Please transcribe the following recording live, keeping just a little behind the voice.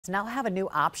Now have a new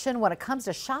option when it comes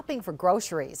to shopping for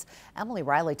groceries. Emily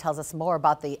Riley tells us more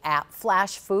about the app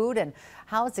Flash Food and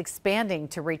how it's expanding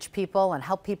to reach people and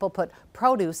help people put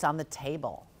produce on the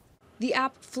table. The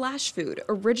app Flash Food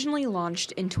originally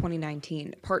launched in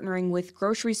 2019, partnering with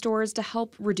grocery stores to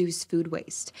help reduce food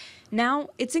waste. Now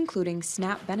it's including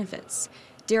SNAP benefits.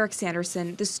 Derek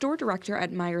Sanderson, the store director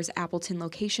at Meijer's Appleton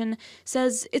location,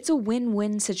 says it's a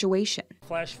win-win situation.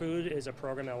 Flash Food is a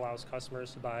program that allows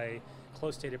customers to buy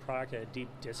close-dated product at a deep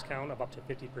discount of up to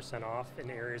 50% off in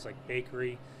areas like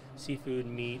bakery, seafood,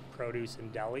 meat, produce,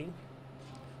 and deli,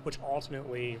 which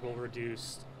ultimately will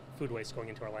reduce food waste going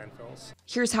into our landfills.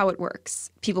 Here's how it works.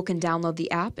 People can download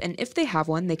the app, and if they have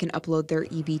one, they can upload their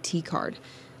EBT card.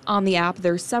 On the app,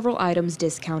 there's several items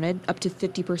discounted, up to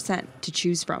 50% to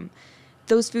choose from.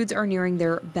 Those foods are nearing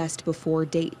their best before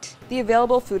date. The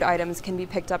available food items can be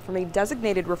picked up from a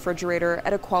designated refrigerator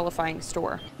at a qualifying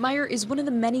store. Meijer is one of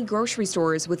the many grocery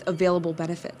stores with available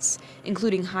benefits,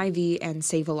 including Hy-Vee and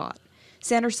Save-A-Lot.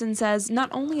 Sanderson says not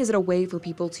only is it a way for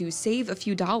people to save a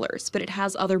few dollars, but it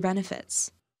has other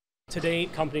benefits. To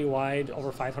date, company-wide,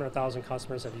 over 500,000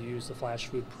 customers have used the Flash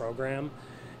Food program,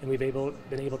 and we've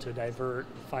been able to divert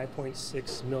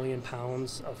 5.6 million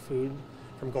pounds of food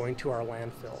from going to our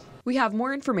landfill. We have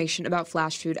more information about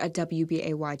Flash Food at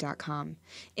WBAY.com.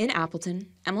 In Appleton,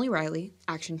 Emily Riley,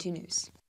 Action 2 News.